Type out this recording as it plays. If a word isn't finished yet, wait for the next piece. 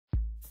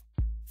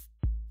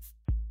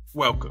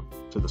Welcome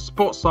to the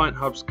Sports Science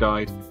Hub's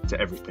guide to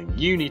everything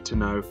you need to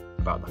know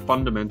about the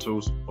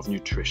fundamentals of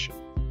nutrition.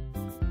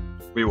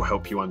 We will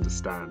help you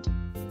understand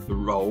the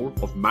role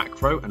of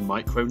macro and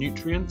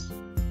micronutrients,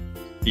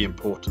 the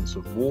importance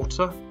of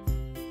water,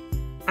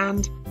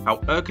 and how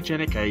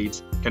ergogenic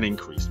aids can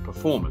increase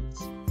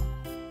performance.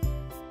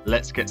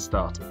 Let's get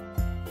started.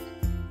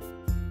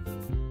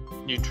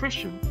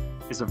 Nutrition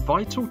is a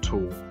vital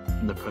tool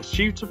in the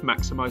pursuit of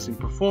maximizing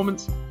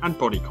performance and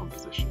body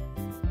composition,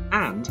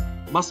 and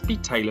must be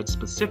tailored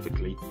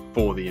specifically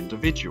for the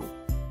individual.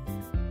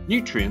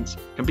 Nutrients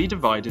can be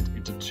divided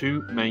into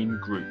two main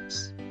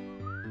groups: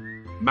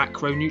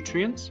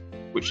 macronutrients,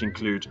 which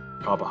include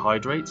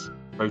carbohydrates,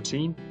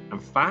 protein,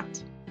 and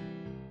fat,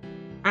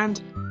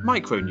 and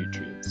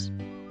micronutrients,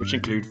 which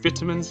include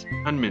vitamins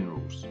and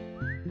minerals.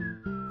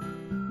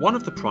 One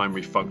of the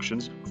primary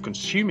functions of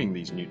consuming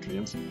these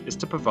nutrients is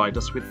to provide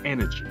us with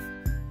energy.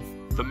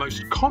 The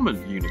most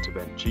common unit of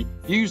energy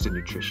used in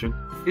nutrition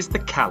is the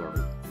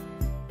calorie.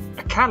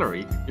 A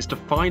calorie is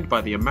defined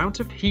by the amount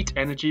of heat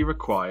energy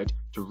required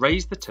to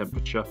raise the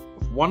temperature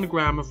of 1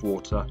 gram of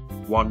water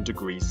 1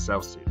 degree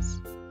Celsius.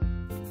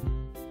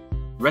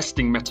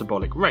 Resting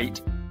metabolic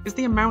rate is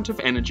the amount of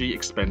energy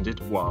expended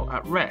while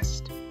at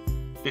rest.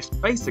 This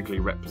basically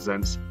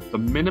represents the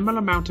minimal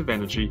amount of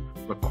energy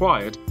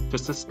required to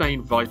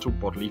sustain vital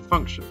bodily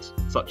functions,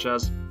 such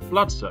as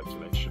blood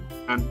circulation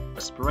and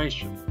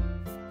respiration.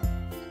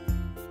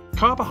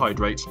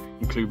 Carbohydrates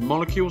include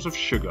molecules of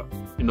sugar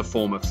in the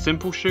form of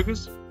simple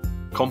sugars,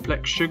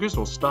 complex sugars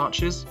or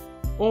starches,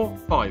 or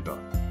fibre.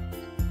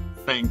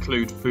 They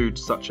include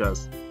foods such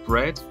as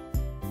bread,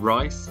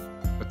 rice,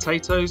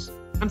 potatoes,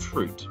 and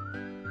fruit.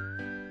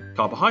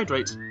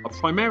 Carbohydrates are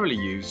primarily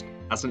used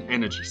as an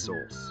energy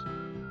source.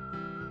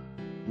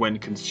 When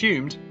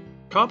consumed,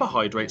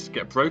 carbohydrates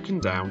get broken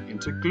down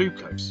into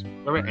glucose,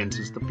 where it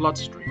enters the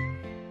bloodstream.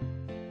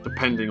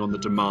 Depending on the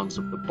demands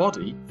of the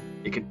body,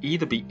 it can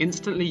either be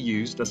instantly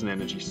used as an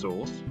energy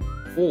source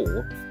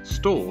or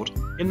stored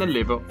in the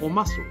liver or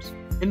muscles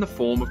in the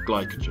form of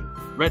glycogen,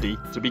 ready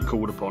to be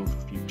called upon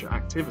for future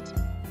activity.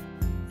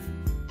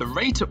 The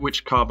rate at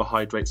which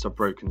carbohydrates are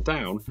broken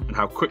down and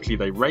how quickly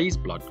they raise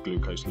blood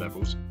glucose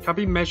levels can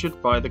be measured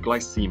by the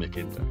glycemic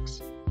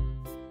index.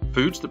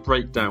 Foods that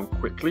break down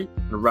quickly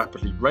and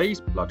rapidly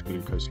raise blood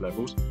glucose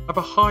levels have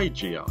a high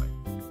GI.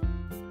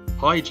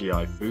 High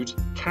GI foods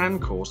can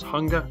cause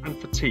hunger and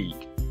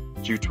fatigue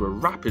due to a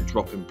rapid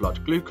drop in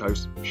blood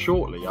glucose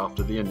shortly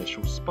after the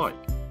initial spike.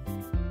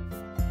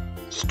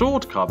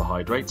 Stored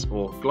carbohydrates,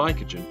 or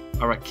glycogen,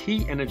 are a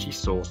key energy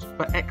source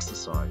for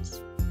exercise.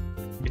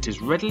 It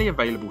is readily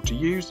available to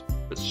use,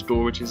 but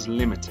storage is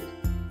limited.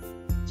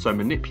 So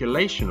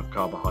manipulation of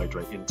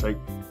carbohydrate intake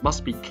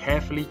must be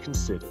carefully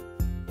considered.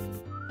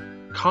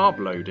 Carb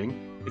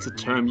loading is a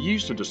term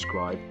used to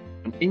describe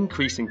an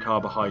increase in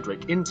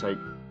carbohydrate intake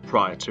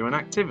prior to an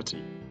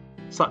activity,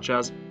 such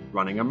as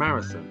running a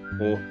marathon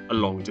or a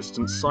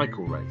long-distance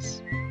cycle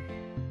race.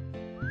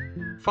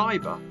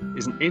 Fibre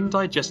is an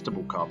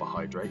indigestible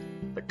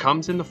carbohydrate that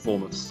comes in the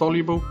form of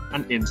soluble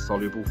and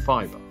insoluble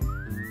fibre.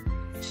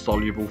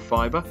 Soluble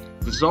fibre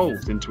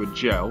dissolves into a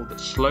gel that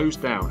slows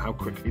down how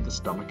quickly the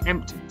stomach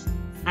empties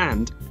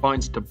and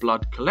binds to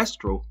blood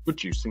cholesterol,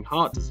 reducing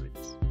heart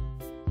disease.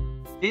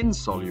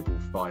 Insoluble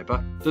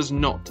fibre does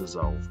not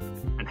dissolve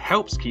and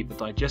helps keep the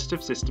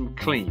digestive system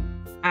clean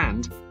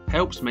and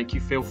helps make you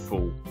feel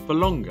full for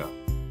longer.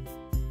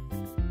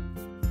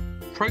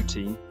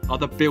 Protein are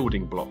the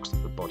building blocks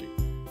of the body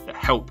that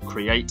help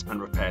create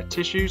and repair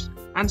tissues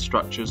and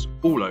structures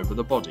all over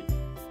the body.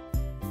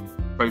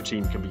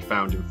 Protein can be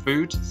found in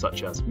foods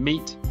such as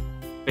meat,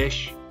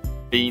 fish,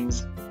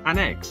 beans, and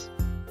eggs,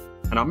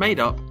 and are made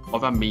up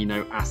of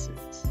amino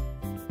acids.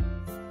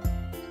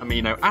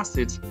 Amino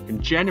acids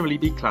can generally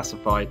be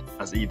classified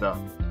as either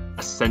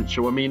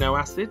essential amino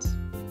acids,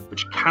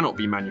 which cannot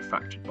be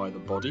manufactured by the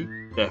body,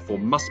 therefore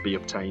must be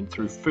obtained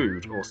through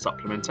food or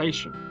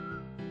supplementation,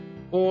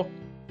 or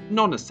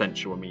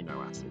non-essential amino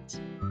acids,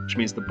 which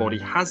means the body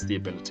has the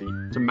ability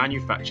to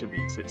manufacture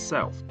these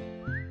itself.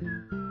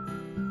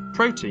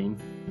 Protein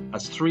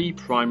has three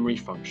primary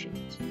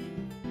functions: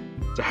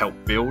 to help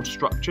build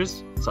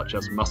structures such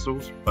as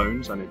muscles,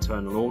 bones, and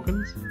internal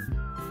organs,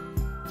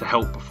 to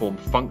help perform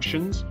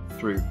functions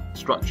through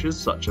structures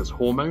such as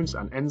hormones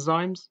and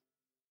enzymes,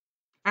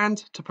 and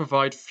to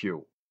provide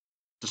fuel.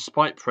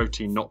 Despite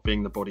protein not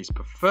being the body's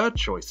preferred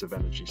choice of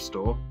energy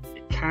store,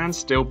 it can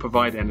still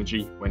provide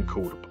energy when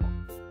called upon.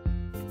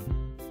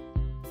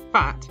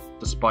 Fat,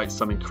 despite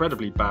some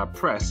incredibly bad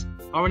press,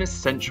 are an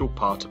essential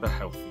part of a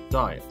healthy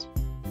diet.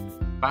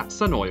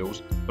 Fats and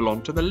oils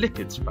belong to the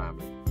lipids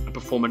family and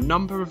perform a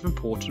number of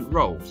important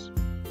roles,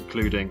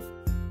 including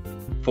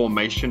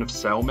formation of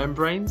cell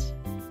membranes,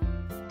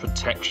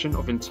 protection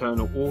of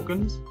internal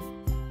organs,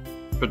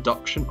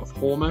 production of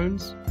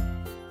hormones,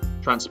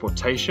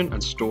 transportation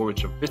and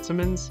storage of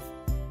vitamins,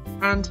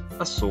 and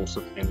a source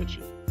of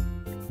energy.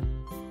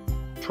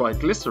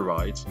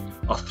 Triglycerides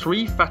are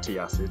 3 fatty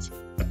acids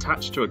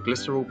attached to a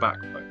glycerol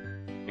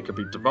backbone and can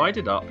be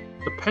divided up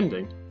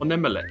depending on their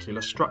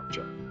molecular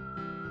structure.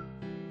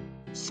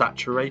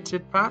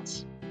 Saturated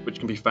fats, which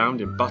can be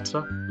found in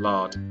butter,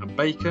 lard and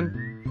bacon,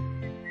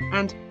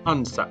 and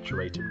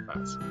unsaturated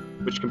fats,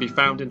 which can be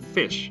found in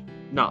fish,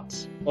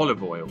 nuts,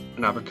 olive oil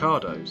and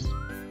avocados.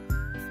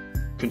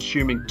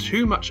 Consuming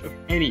too much of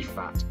any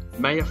fat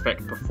may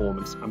affect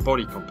performance and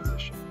body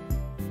composition.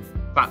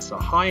 Fats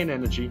are high in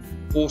energy,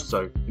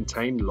 also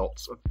contain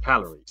lots of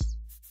calories.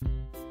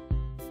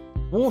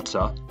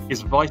 Water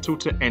is vital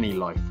to any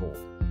life form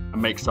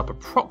and makes up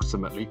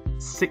approximately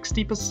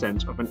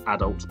 60% of an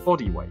adult's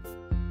body weight.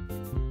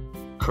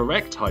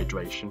 Correct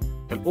hydration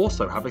can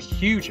also have a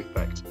huge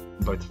effect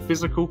on both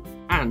physical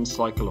and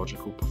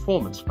psychological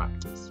performance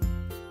factors.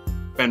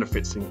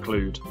 Benefits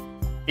include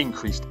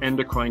increased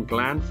endocrine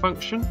gland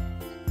function,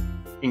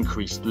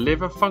 increased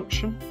liver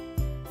function,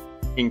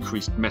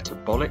 increased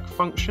metabolic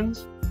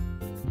functions,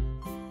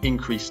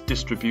 increased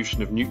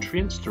distribution of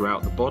nutrients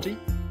throughout the body,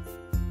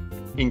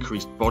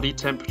 increased body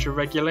temperature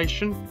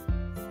regulation,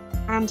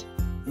 and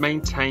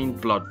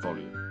maintained blood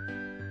volume.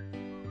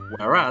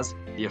 Whereas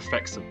the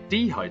effects of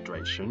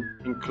dehydration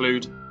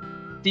include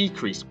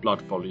decreased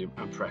blood volume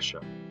and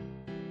pressure,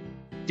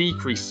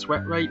 decreased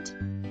sweat rate,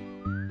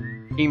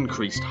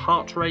 increased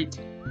heart rate,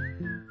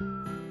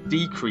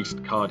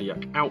 decreased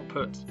cardiac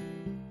output,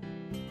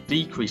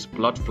 decreased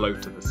blood flow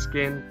to the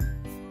skin,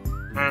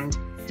 and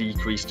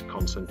decreased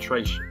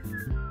concentration.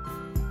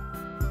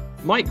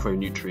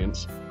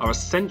 Micronutrients are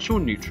essential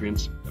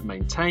nutrients that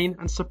maintain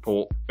and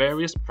support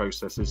various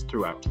processes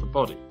throughout the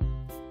body.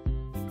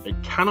 They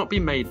cannot be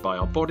made by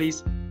our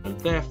bodies and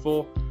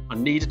therefore are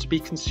needed to be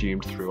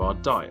consumed through our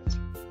diet.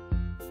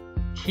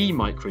 Key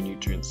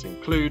micronutrients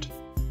include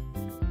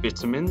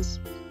vitamins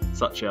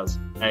such as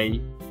A,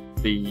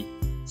 B,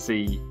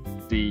 C,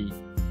 D,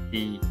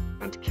 E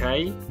and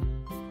K,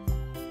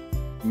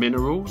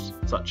 minerals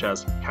such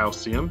as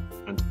calcium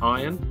and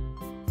iron,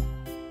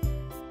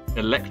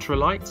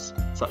 electrolytes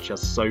such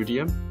as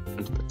sodium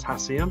and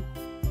potassium,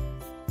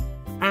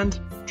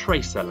 and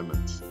trace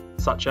elements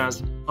such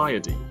as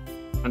iodine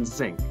and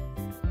zinc.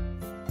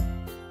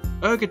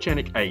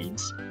 Ergogenic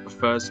aids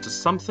refers to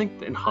something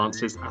that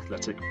enhances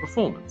athletic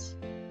performance.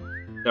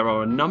 There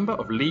are a number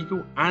of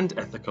legal and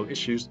ethical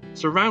issues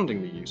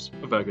surrounding the use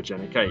of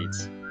ergogenic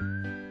aids.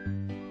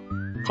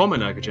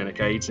 Common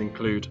ergogenic aids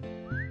include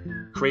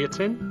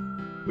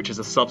creatine, which is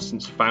a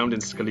substance found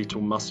in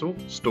skeletal muscle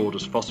stored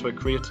as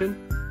phosphocreatine.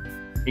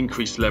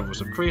 Increased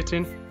levels of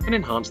creatine can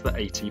enhance the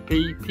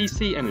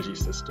ATP-PC energy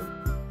system,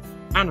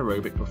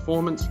 anaerobic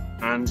performance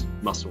and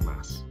muscle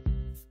mass.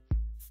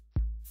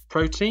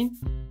 Protein,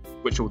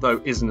 which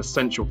although is an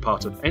essential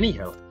part of any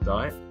healthy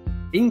diet,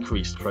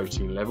 increased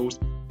protein levels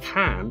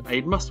can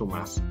aid muscle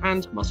mass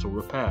and muscle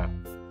repair.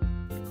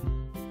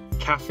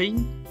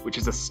 Caffeine, which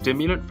is a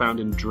stimulant found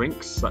in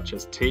drinks such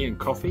as tea and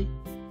coffee.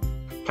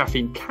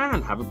 Caffeine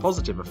can have a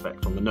positive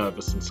effect on the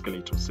nervous and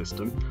skeletal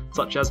system,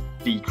 such as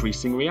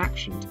decreasing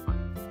reaction time.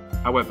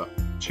 However,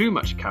 too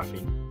much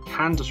caffeine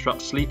can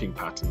disrupt sleeping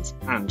patterns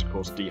and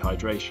cause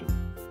dehydration.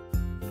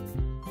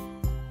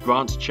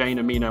 Branched-chain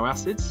amino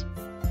acids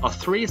are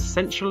 3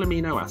 essential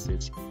amino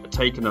acids that,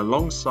 taken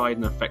alongside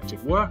an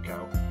effective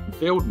workout,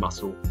 build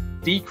muscle,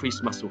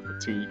 decrease muscle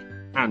fatigue,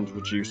 and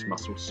reduce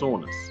muscle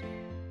soreness.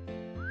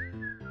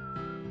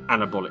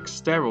 Anabolic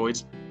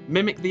steroids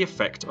mimic the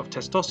effect of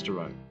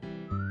testosterone.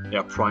 They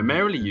are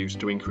primarily used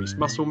to increase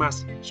muscle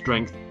mass,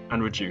 strength,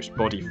 and reduce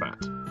body fat.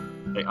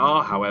 They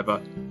are,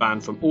 however,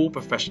 banned from all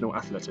professional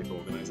athletic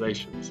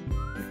organisations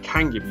and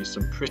can give you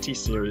some pretty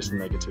serious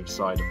negative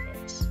side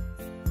effects.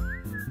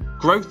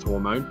 Growth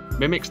hormone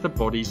mimics the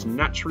body's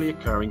naturally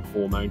occurring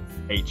hormone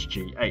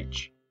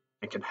HGH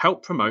and can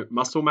help promote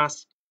muscle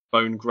mass,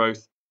 bone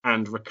growth,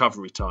 and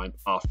recovery time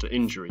after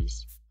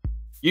injuries.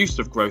 Use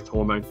of growth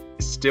hormone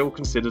is still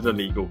considered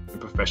illegal in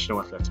professional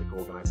athletic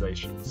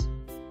organisations.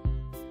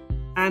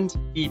 And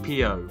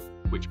EPO,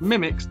 which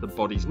mimics the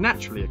body's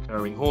naturally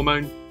occurring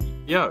hormone,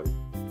 EPO,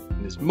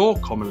 and is more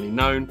commonly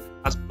known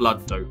as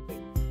blood doping.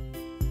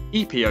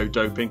 EPO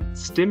doping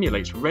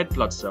stimulates red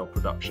blood cell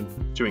production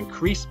to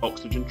increase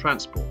oxygen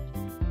transport,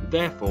 and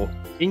therefore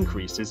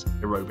increases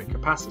aerobic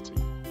capacity.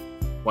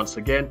 Once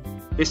again,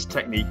 this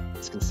technique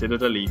is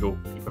considered illegal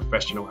in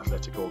professional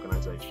athletic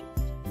organisations.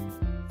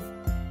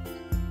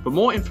 For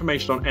more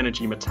information on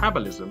energy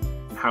metabolism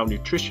and how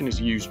nutrition is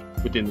used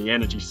within the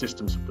energy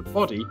systems of the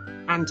body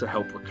and to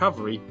help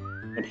recovery,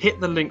 then hit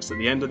the links at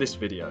the end of this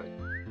video.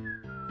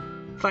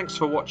 Thanks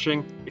for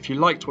watching. If you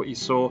liked what you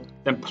saw,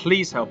 then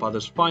please help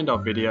others find our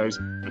videos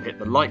and hit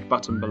the like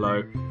button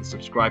below and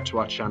subscribe to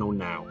our channel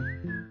now.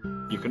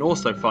 You can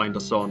also find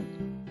us on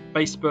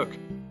Facebook,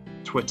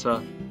 Twitter,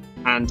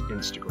 and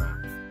Instagram.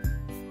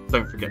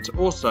 Don't forget to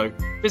also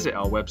visit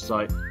our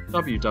website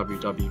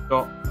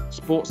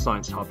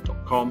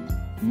www.sportsciencehub.com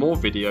for more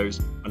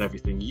videos on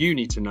everything you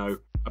need to know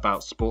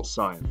about sports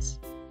science.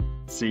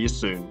 See you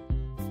soon.